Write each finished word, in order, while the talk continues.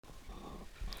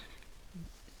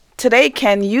today,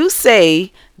 can you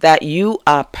say that you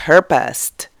are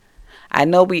purposed? I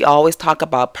know we always talk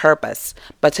about purpose,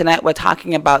 but tonight we're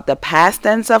talking about the past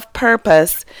tense of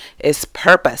purpose is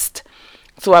purposed.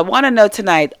 So I want to know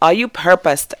tonight, are you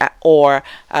purposed or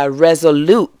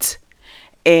resolute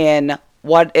in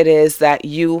what it is that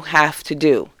you have to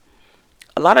do?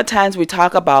 A lot of times we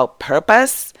talk about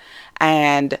purpose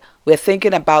and we're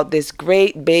thinking about this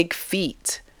great big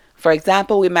feat. For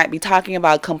example, we might be talking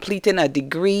about completing a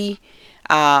degree,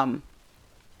 opening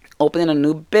a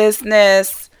new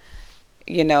business,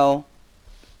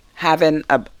 having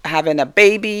a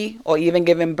baby, or even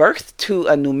giving birth to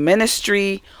a new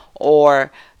ministry,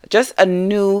 or just a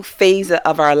new phase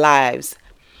of our lives.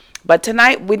 But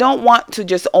tonight we don't want to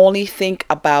just only think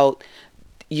about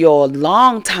your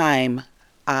long time,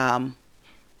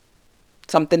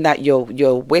 something that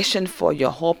you're wishing for, you're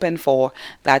hoping for,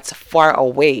 that's far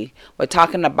away. We're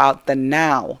talking about the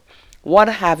now. What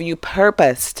have you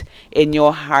purposed in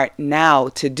your heart now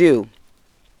to do?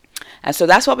 And so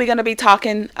that's what we're going to be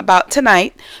talking about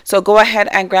tonight. So go ahead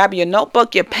and grab your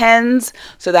notebook, your pens,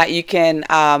 so that you can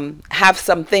have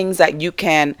some things that you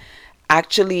can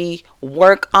actually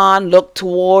work on, look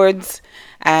towards.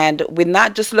 And we're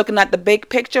not just looking at the big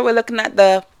picture, we're looking at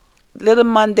the little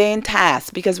mundane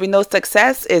tasks, because we know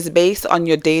success is based on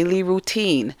your daily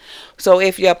routine. So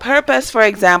if your purpose, for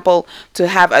example, to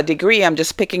have a degree, I'm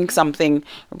just picking something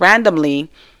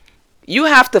randomly, you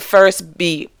have to first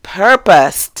be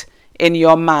purposed in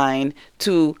your mind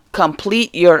to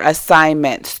complete your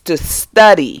assignments, to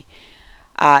study.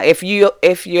 If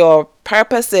your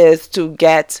purpose is to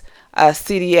get a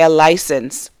CDL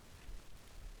license,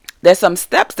 there's some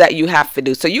steps that you have to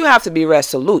do. So you have to be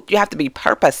resolute. You have to be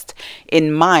purposed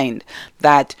in mind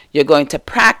that you're going to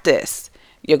practice.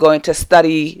 You're going to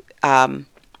study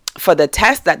for the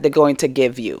test that they're going to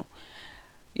give you.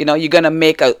 You're going to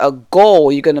make a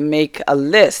goal. You're going to make a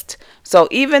list. So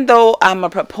even though I'm a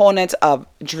proponent of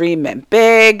dreaming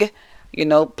big,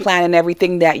 planning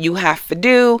everything that you have to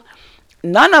do,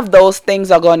 none of those things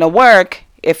are going to work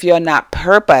if you're not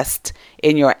purposed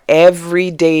in your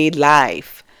everyday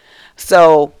life.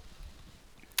 So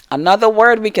another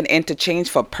word we can interchange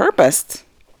for purposed,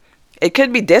 it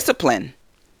could be discipline.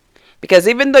 Because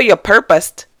even though you're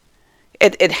purposed,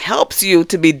 it helps you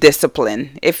to be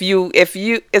disciplined. If you,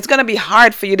 it's going to be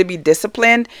hard for you to be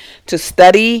disciplined, to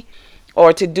study,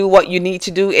 or to do what you need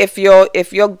to do. If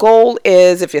your goal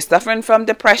is, if you're suffering from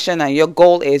depression and your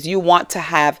goal is you want to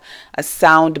have a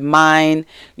sound mind,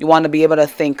 you want to be able to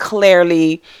think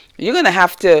clearly, you're going to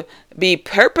have to be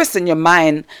purpose in your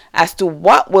mind as to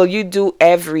what will you do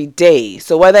every day.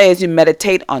 So whether it is you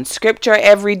meditate on scripture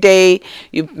every day,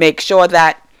 you make sure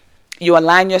that you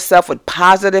align yourself with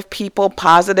positive people,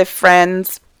 positive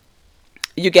friends.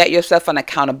 You get yourself an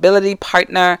accountability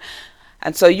partner.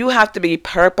 And so you have to be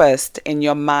purposed in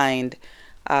your mind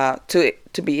to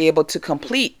be able to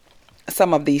complete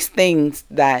some of these things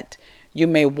that you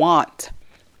may want.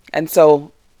 And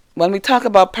so when we talk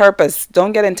about purpose,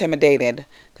 don't get intimidated.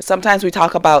 Because sometimes we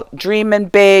talk about dreaming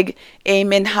big,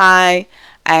 aiming high,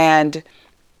 and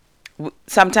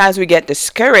sometimes we get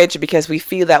discouraged because we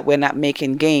feel that we're not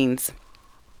making gains.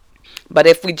 But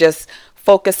if we just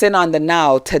focus in on the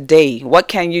now, today, what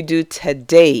can you do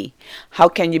today? How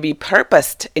can you be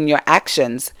purposed in your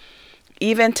actions,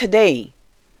 even today?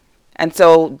 And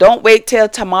so don't wait till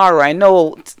tomorrow. I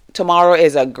know tomorrow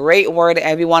is a great word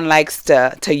everyone likes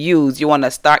to use. You want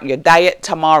to start your diet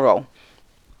tomorrow.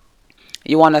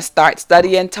 You want to start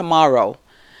studying tomorrow.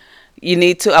 You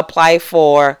need to apply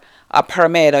for a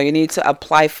permit, or you need to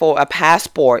apply for a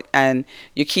passport, and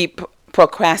you keep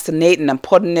procrastinating and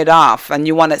putting it off, and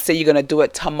you want to say you're going to do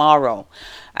it tomorrow.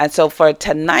 And so for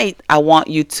tonight, I want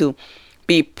you to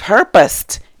be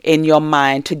purposed in your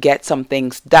mind to get some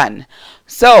things done.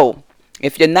 So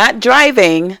if you're not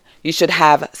driving, you should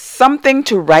have something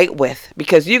to write with,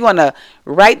 because you're going to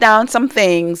write down some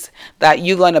things that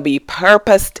you're going to be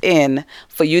purposed in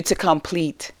for you to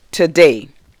complete today.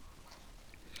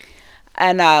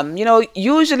 And,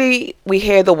 usually we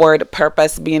hear the word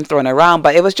purpose being thrown around,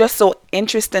 but it was just so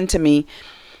interesting to me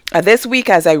this week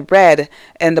as I read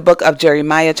in the book of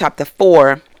Jeremiah chapter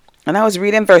 4, and I was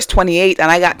reading verse 28, and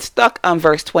I got stuck on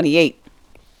verse 28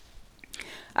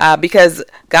 because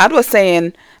God was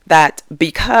saying that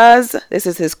because, this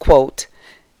is his quote,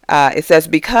 it says,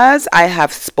 "Because I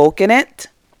have spoken it,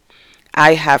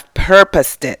 I have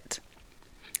purposed it,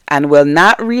 and will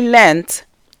not relent,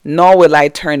 nor will I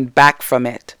turn back from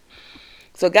it."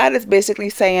 So God is basically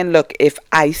saying, look, if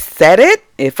I said it,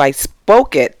 if I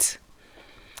spoke it,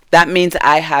 that means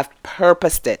I have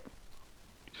purposed it.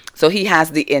 So he has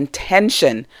the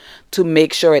intention to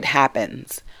make sure it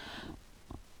happens.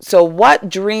 So what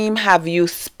dream have you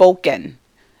spoken?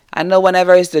 I know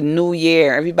whenever it's the new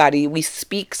year, everybody, we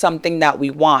speak something that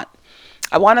we want.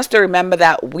 I want us to remember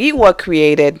that we were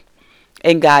created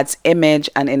in God's image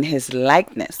and in his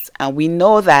likeness. And we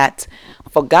know that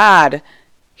for God,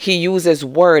 he uses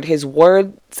word. His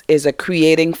word is a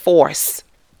creating force.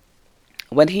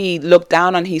 When he looked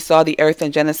down and he saw the earth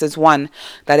in Genesis 1,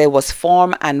 that it was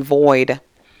form and void.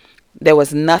 There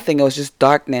was nothing. It was just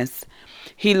darkness.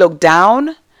 He looked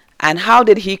down, and how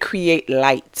did he create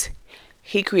light?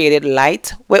 He created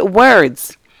light with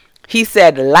words. He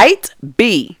said, light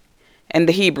be, in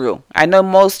the Hebrew. I know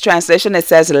most translation it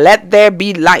says, let there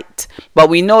be light. But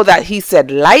we know that he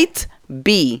said, light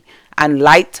be, and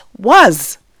light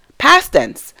was. Past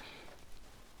tense.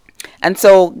 And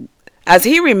so, as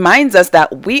he reminds us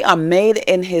that we are made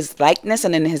in his likeness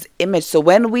and in his image. So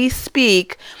when we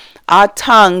speak, our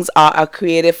tongues are a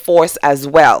creative force as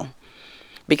well.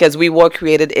 Because we were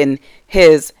created in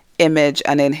his image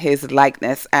and in his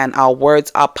likeness, and our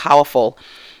words are powerful.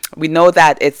 We know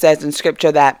that it says in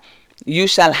scripture that you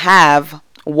shall have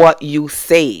what you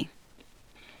say.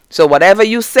 So whatever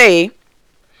you say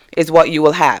is what you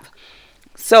will have.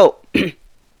 So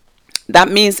that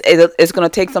means it's going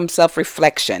to take some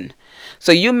self-reflection.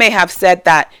 So you may have said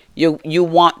that you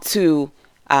want to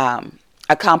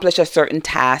accomplish a certain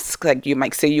task. Like you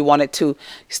might say you wanted to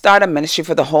start a ministry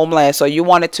for the homeless, or you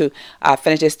wanted to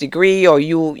finish this degree, or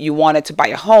you wanted to buy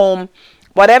a home.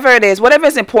 Whatever it is, whatever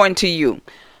is important to you.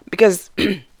 Because,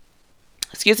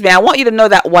 excuse me, I want you to know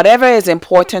that whatever is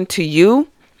important to you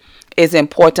is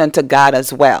important to God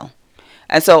as well.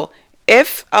 And so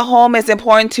if a home is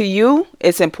important to you,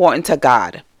 it's important to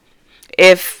God.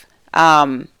 If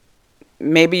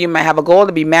maybe you might have a goal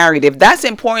to be married. If that's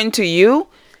important to you,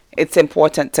 it's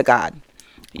important to God.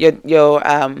 You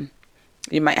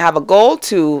might have a goal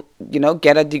to,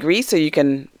 get a degree so you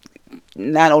can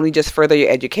not only just further your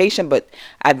education, but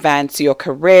advance your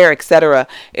career, etc.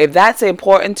 If that's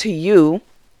important to you,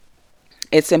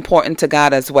 it's important to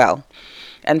God as well.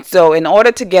 And so in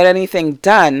order to get anything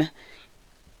done,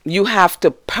 you have to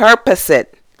purpose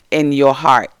it in your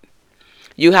heart.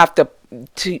 You have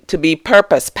to be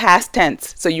purpose, past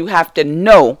tense. So you have to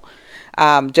know,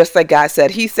 just like God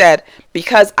said. He said,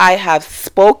 because I have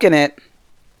spoken it,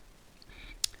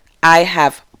 I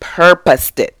have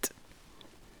purposed it.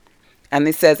 And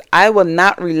he says, I will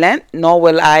not relent, nor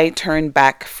will I turn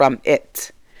back from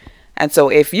it. And so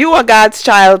if you are God's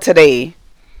child today,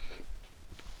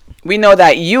 we know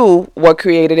that you were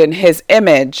created in his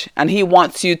image, and he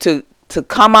wants you to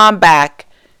come on back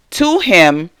to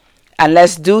him, and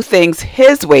let's do things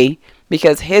his way,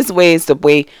 because his way is the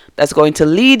way that's going to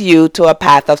lead you to a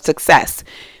path of success.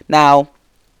 Now,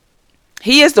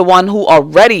 he is the one who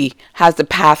already has the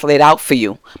path laid out for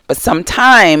you. But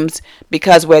sometimes,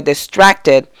 because we're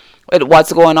distracted with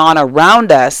what's going on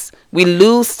around us, we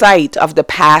lose sight of the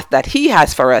path that he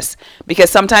has for us. Because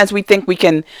sometimes we think we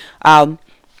can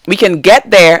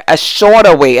get there a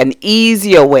shorter way, an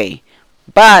easier way.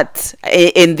 But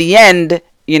in the end,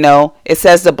 it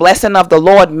says the blessing of the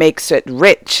Lord makes it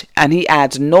rich, and he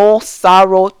adds no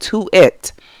sorrow to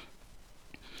it.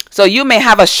 So you may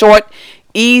have a short,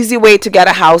 easy way to get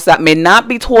a house that may not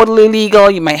be totally legal.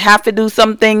 You might have to do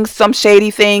some things, some shady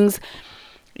things.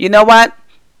 You know what?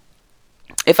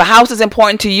 If a house is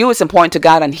important to you, it's important to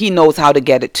God, and he knows how to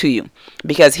get it to you.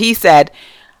 Because he said,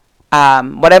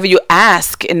 whatever you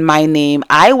ask in my name,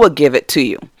 I will give it to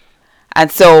you. And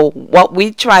so what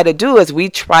we try to do is we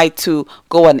try to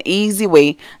go an easy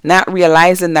way, not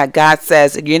realizing that God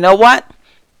says, you know what?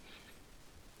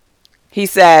 He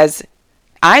says,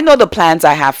 I know the plans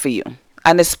I have for you.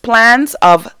 And it's plans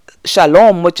of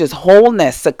shalom, which is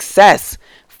wholeness, success,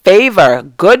 favor,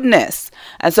 goodness.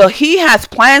 And so he has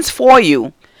plans for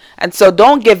you. And so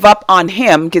don't give up on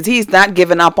him, because he's not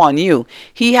giving up on you.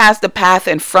 He has the path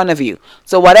in front of you.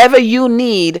 So whatever you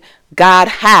need, God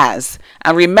has.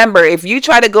 And remember, if you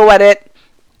try to go at it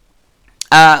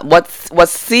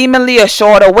what's seemingly a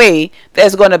shorter way,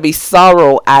 there's going to be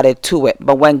sorrow added to it.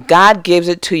 But when God gives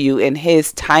it to you in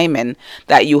his timing,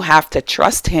 that you have to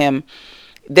trust him,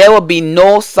 there will be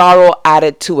no sorrow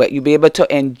added to it. You'll be able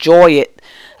to enjoy it.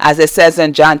 As it says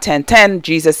in John 10:10,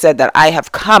 Jesus said that I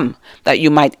have come that you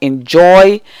might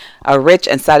enjoy a rich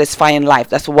and satisfying life.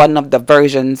 That's one of the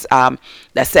versions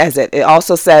that says it. It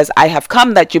also says, I have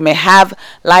come that you may have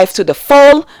life to the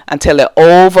full until it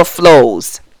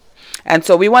overflows. And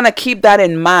so we want to keep that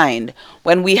in mind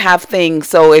when we have things.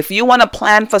 So if you want to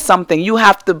plan for something, you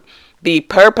have to be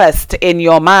purposed in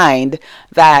your mind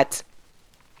that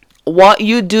what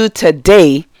you do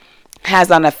today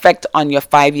has an effect on your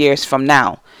 5 years from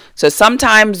now. So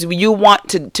sometimes you want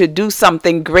to do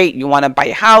something great. You want to buy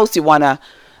a house, you want to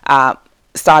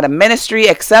start a ministry,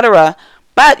 etc.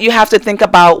 But you have to think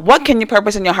about, what can you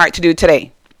purpose in your heart to do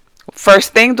today?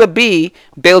 First thing would be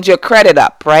build your credit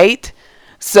up, right?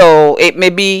 So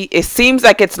it seems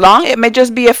like it's long. It may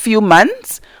just be a few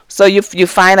months. So you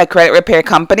find a credit repair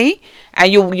company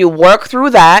and you work through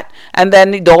that, and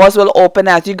then the doors will open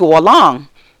as you go along.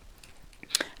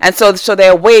 And so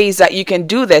there are ways that you can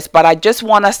do this, but I just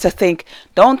want us to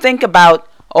don't think about,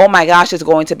 oh my gosh, it's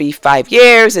going to be 5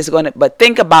 years, but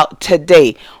think about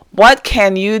today. What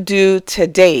can you do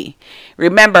today?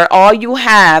 Remember, all you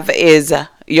have is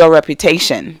your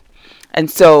reputation. And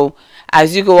so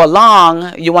as you go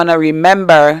along, you want to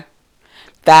remember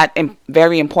that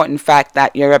very important fact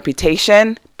that your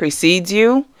reputation precedes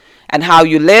you, and how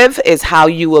you live is how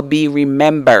you will be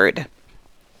remembered.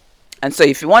 And so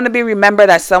if you want to be remembered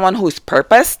as someone who's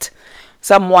purposed,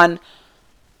 someone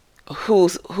who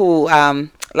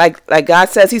like God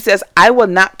says, he says, I will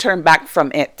not turn back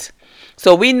from it.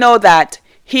 So we know that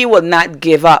he will not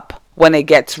give up when it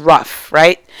gets rough,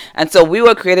 right? And so we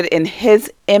were created in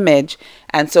his image.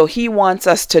 And so he wants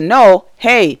us to know,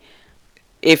 hey,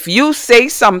 if you say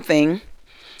something,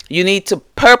 you need to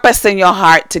purpose in your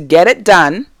heart to get it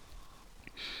done.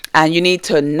 And you need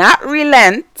to not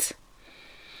relent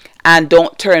and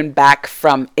don't turn back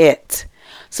from it.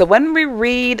 So when we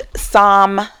read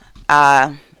Psalm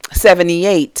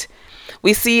 78,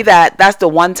 we see that that's the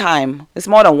one time, it's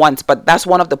more than once, but that's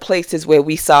one of the places where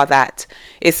we saw that.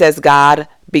 It says God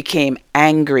became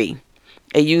angry.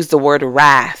 It used the word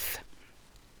wrath.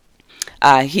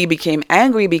 He became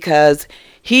angry because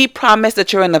he promised the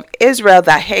children of Israel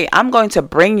that, hey, I'm going to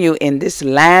bring you in this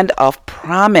land of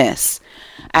promise.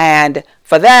 And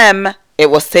for them, it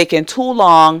was taking too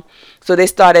long, so they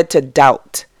started to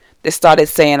doubt. They started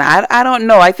saying, I don't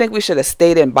know. I think we should have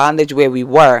stayed in bondage where we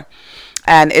were.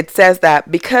 And it says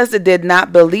that because they did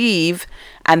not believe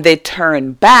and they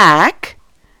turned back,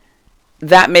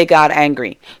 that made God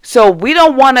angry. So we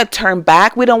don't want to turn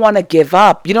back. We don't want to give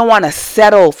up. You don't want to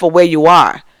settle for where you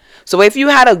are. So if you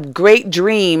had a great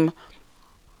dream,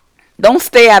 don't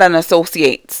stay at an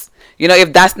associate's.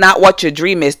 If that's not what your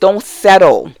dream is, don't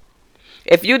settle.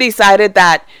 If you decided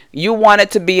that you wanted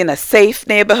to be in a safe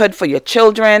neighborhood for your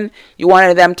children, you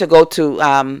wanted them to go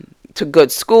to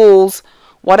good schools,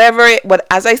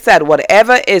 as I said,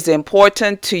 whatever is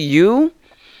important to you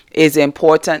is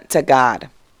important to God.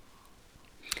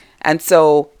 And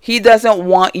so he doesn't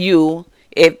want you,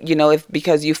 if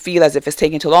because you feel as if it's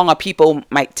taking too long, or people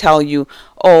might tell you,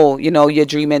 oh, you're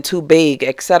dreaming too big,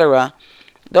 etc.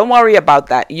 Don't worry about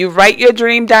that. You write your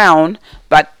dream down,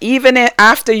 but even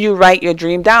after you write your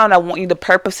dream down, I want you to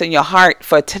purpose in your heart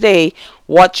for today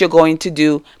what you're going to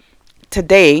do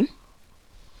today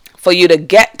for you to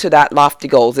get to that lofty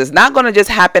goals. It's not going to just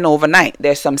happen overnight.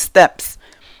 There's some steps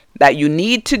that you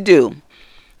need to do.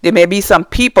 There may be some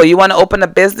people, you want to open a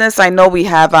business. I know we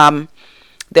have,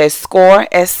 there's SCORE,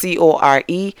 SCORE,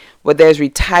 where there's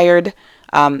retired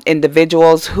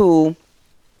individuals who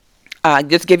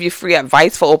just give you free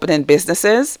advice for opening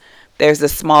businesses. There's the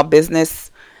Small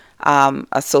Business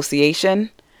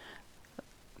Association.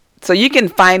 So you can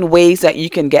find ways that you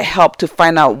can get help to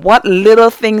find out what little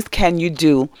things can you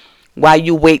do while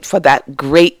you wait for that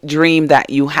great dream that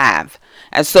you have.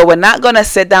 And so we're not going to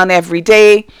sit down every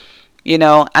day,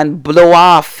 and blow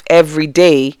off every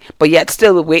day, but yet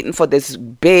still we're waiting for this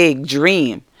big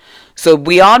dream. So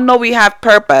we all know we have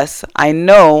purpose. I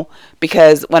know,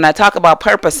 because when I talk about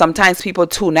purpose, sometimes people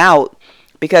tune out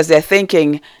because they're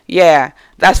thinking, yeah,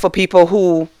 that's for people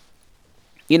who,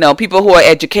 people who are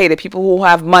educated, people who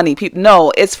have money.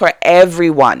 No, it's for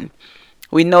everyone.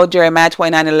 We know Jeremiah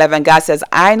 29:11, God says,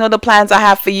 I know the plans I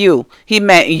have for you. He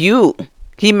meant you.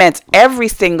 He meant every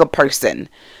single person.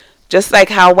 Just like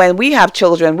how when we have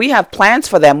children, we have plans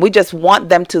for them. We just want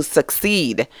them to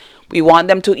succeed. We want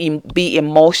them to be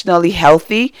emotionally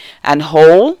healthy and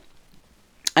whole.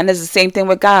 And it's the same thing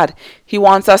with God. He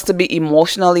wants us to be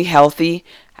emotionally healthy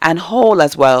and whole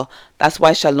as well. That's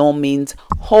why shalom means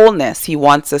wholeness. He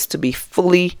wants us to be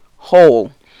fully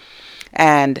whole.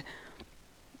 And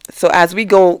so as we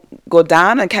go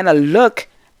down and kind of look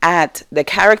at the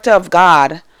character of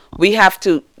God, we have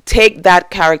to take that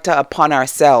character upon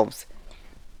ourselves.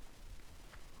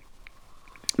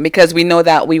 Because we know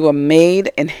that we were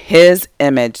made in his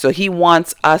image. So he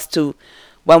wants us to,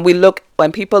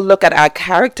 when people look at our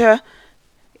character,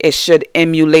 it should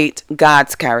emulate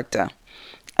God's character.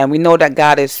 And we know that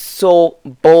God is so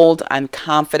bold and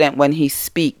confident when he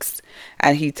speaks.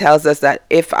 And he tells us that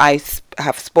if I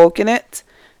have spoken it,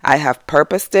 I have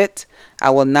purposed it. I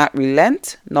will not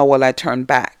relent, nor will I turn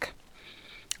back.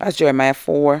 That's Jeremiah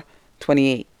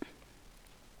 4:28.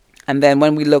 And then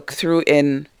when we look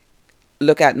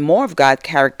at more of God's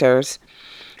characters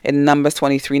in Numbers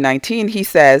 23:19, he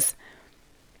says,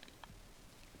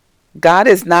 God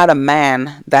is not a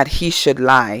man that he should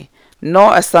lie,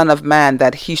 nor a son of man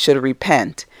that he should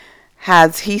repent.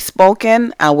 Has he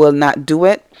spoken and will not do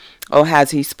it? Or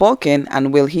has he spoken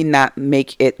and will he not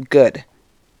make it good?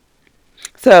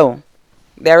 So,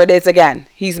 there it is again.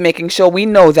 He's making sure we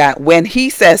know that when he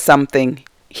says something,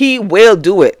 he will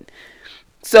do it.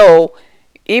 So,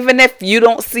 even if you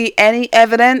don't see any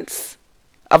evidence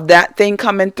of that thing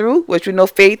coming through, which we know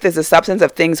faith is the substance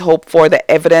of things hoped for, the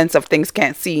evidence of things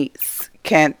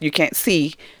you can't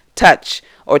see, touch,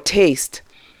 or taste.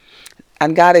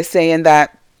 And God is saying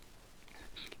that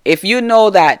if you know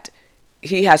that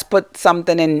he has put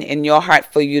something in your heart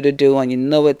for you to do and you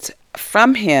know it's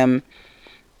from him,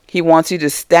 he wants you to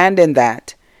stand in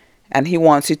that, and he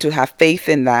wants you to have faith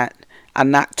in that and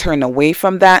not turn away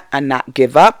from that and not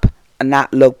give up and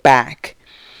not look back.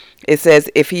 It says,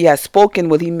 if he has spoken,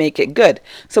 will he make it good?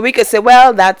 So we could say,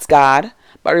 well, that's God.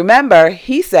 But remember,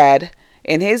 he said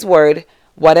in his word,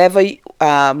 whatever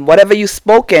you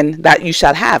spoken, that you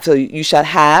shall have. So you shall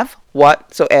have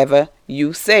whatsoever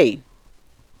you say.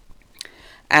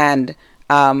 And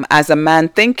as a man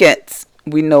thinketh,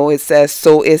 we know it says,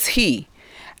 so is he.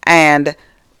 And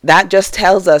that just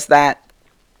tells us that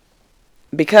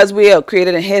because we are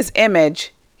created in his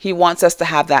image, he wants us to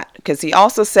have that, because he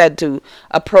also said to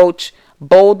approach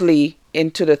boldly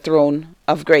into the throne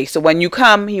of grace. So when you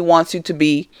come, he wants you to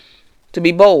be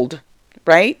bold,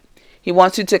 right? He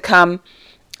wants you to come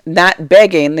not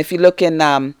begging. If you look in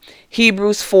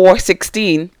Hebrews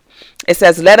 4:16, it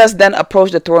says, let us then approach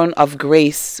the throne of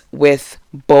grace with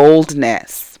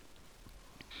boldness.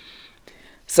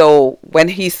 So when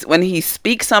he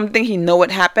speaks something, he know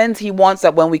what happens. He wants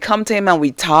that when we come to him and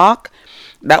we talk,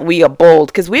 that we are bold.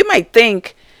 Because we might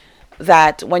think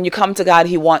that when you come to God,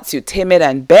 he wants you timid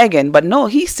and begging. But no,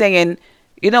 he's saying,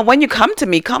 when you come to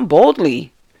me, come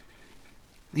boldly.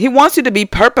 He wants you to be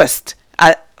purposed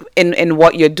in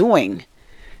what you're doing.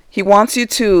 He wants you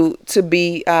to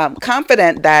be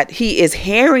confident that he is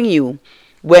hearing you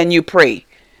when you pray.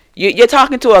 You're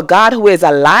talking to a God who is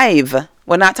alive.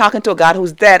 We're not talking to a God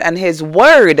who's dead, and his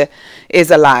word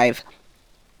is alive.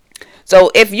 So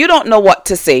if you don't know what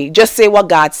to say, just say what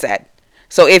God said.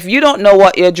 So if you don't know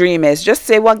what your dream is, just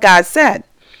say what God said.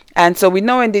 And so we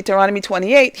know in Deuteronomy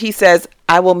 28, he says,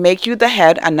 I will make you the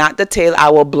head and not the tail. I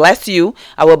will bless you.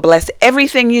 I will bless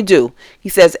everything you do. He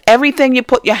says, everything you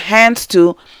put your hands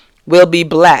to will be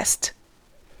blessed.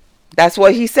 That's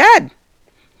what he said.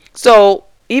 So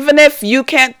even if you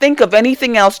can't think of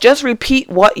anything else, just repeat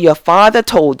what your father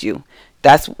told you.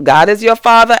 God is your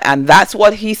father, and that's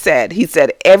what he said. He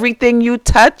said, everything you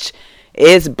touch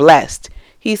is blessed.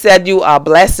 He said, you are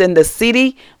blessed in the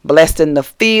city, blessed in the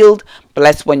field,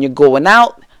 blessed when you're going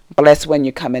out, blessed when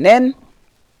you're coming in.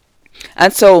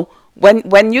 And so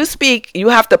when you speak, you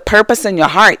have to purpose in your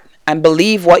heart and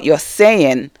believe what you're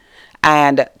saying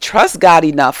and trust God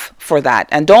enough for that.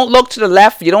 And don't look to the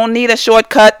left. You don't need a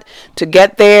shortcut to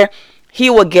get there. He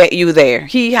will get you there.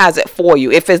 He has it for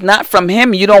you. If it's not from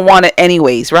him, you don't want it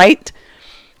anyways, right?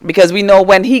 Because we know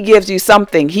when he gives you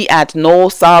something, he adds no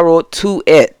sorrow to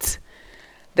it.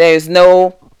 There's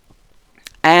no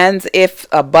ands, ifs,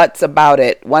 or buts about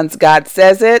it. Once God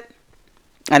says it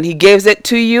and he gives it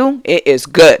to you, it is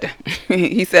good.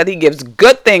 He said he gives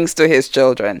good things to his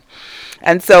children.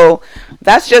 And so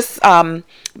that's just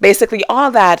basically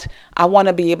all that I want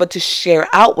to be able to share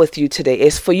out with you today,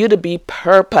 is for you to be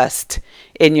purposed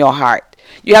in your heart.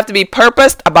 You have to be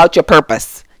purposed about your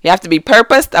purpose. You have to be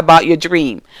purposed about your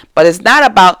dream. But it's not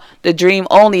about the dream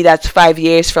only that's 5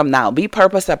 years from now. Be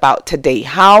purposed about today.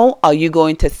 How are you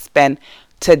going to spend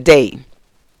today?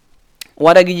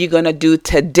 What are you going to do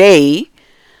today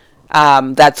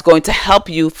that's going to help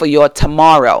you for your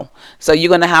tomorrow? So you're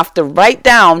going to have to write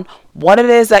down what it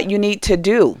is that you need to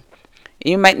do.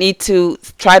 You might need to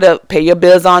try to pay your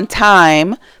bills on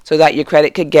time so that your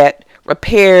credit could get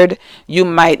repaired. You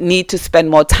might need to spend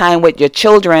more time with your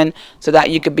children so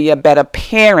that you could be a better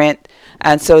parent,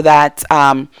 and so that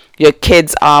your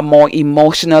kids are more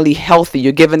emotionally healthy.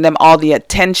 You're giving them all the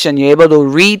attention. You're able to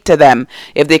read to them.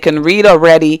 If they can read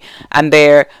already and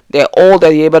they're older,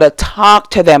 you're able to talk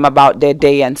to them about their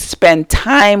day and spend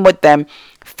time with them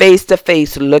face to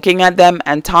face, looking at them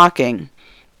and talking.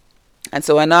 And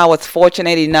so I know I was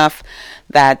fortunate enough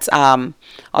that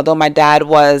although my dad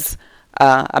was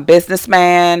a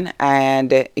businessman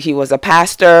and he was a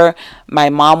pastor, my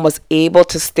mom was able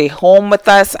to stay home with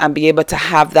us and be able to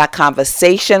have that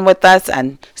conversation with us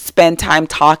and spend time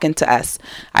talking to us.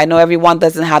 I know everyone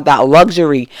doesn't have that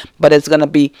luxury, but it's going to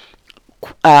be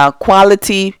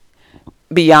quality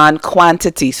beyond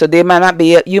quantity. So you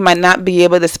might not be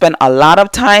able to spend a lot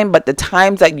of time, but the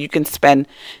times that you can spend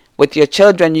with your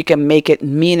children, you can make it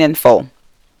meaningful.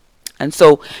 And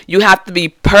so you have to be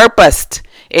purposed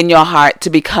in your heart to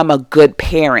become a good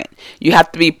parent. You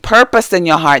have to be purposed in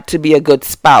your heart to be a good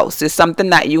spouse. It's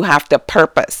something that you have to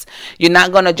purpose. You're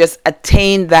not going to just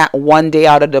attain that one day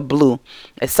out of the blue.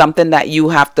 It's something that you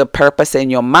have to purpose in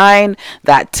your mind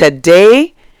that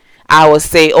today I will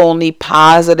say only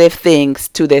positive things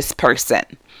to this person.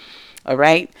 All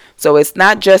right. So it's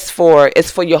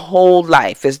for your whole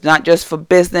life. It's not just for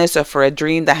business or for a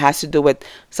dream that has to do with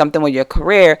something with your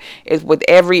career. It's with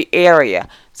every area.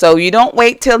 So you don't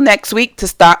wait till next week to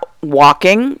start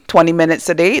walking 20 minutes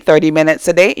a day, 30 minutes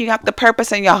a day. You have the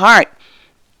purpose in your heart.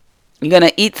 You're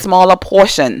going to eat smaller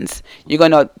portions. You're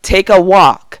going to take a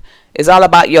walk. It's all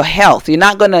about your health. You're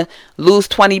not going to lose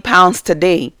 20 pounds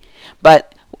today,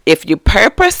 but if you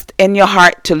purposed in your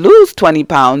heart to lose 20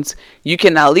 pounds, you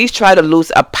can at least try to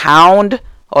lose a pound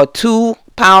or 2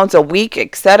 pounds a week,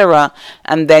 etc.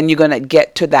 And then you're going to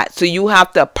get to that. So you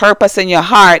have the purpose in your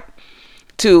heart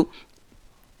to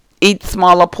eat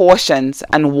smaller portions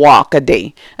and walk a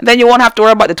day. And then you won't have to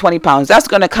worry about the 20 pounds. That's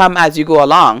going to come as you go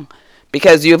along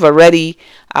because you've already,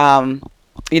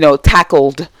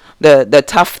 tackled the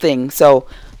tough thing. So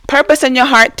purpose in your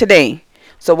heart today.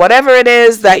 So whatever it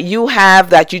is that you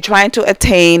have that you're trying to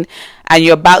attain and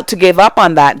you're about to give up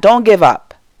on that, don't give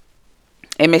up.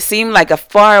 It may seem like a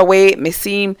far away. It may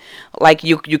seem like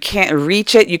you can't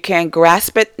reach it. You can't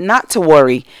grasp it. Not to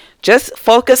worry. Just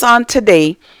focus on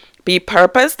today. Be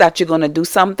purpose that you're going to do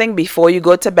something before you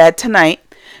go to bed tonight.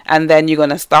 And then you're going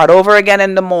to start over again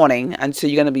in the morning. And so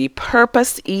you're going to be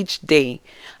purpose each day.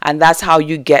 And that's how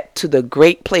you get to the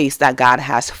great place that God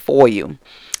has for you.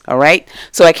 All right.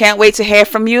 So I can't wait to hear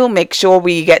from you. Make sure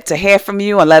we get to hear from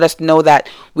you and let us know that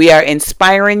we are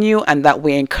inspiring you and that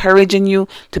we're encouraging you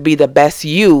to be the best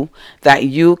you that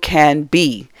you can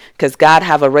be. Because God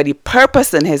have already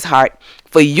purpose in his heart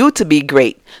for you to be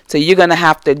great. So you're going to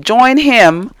have to join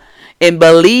him in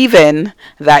believing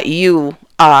that you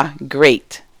are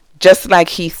great. Just like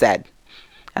he said.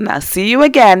 And I'll see you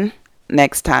again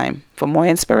next time for more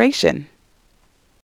inspiration.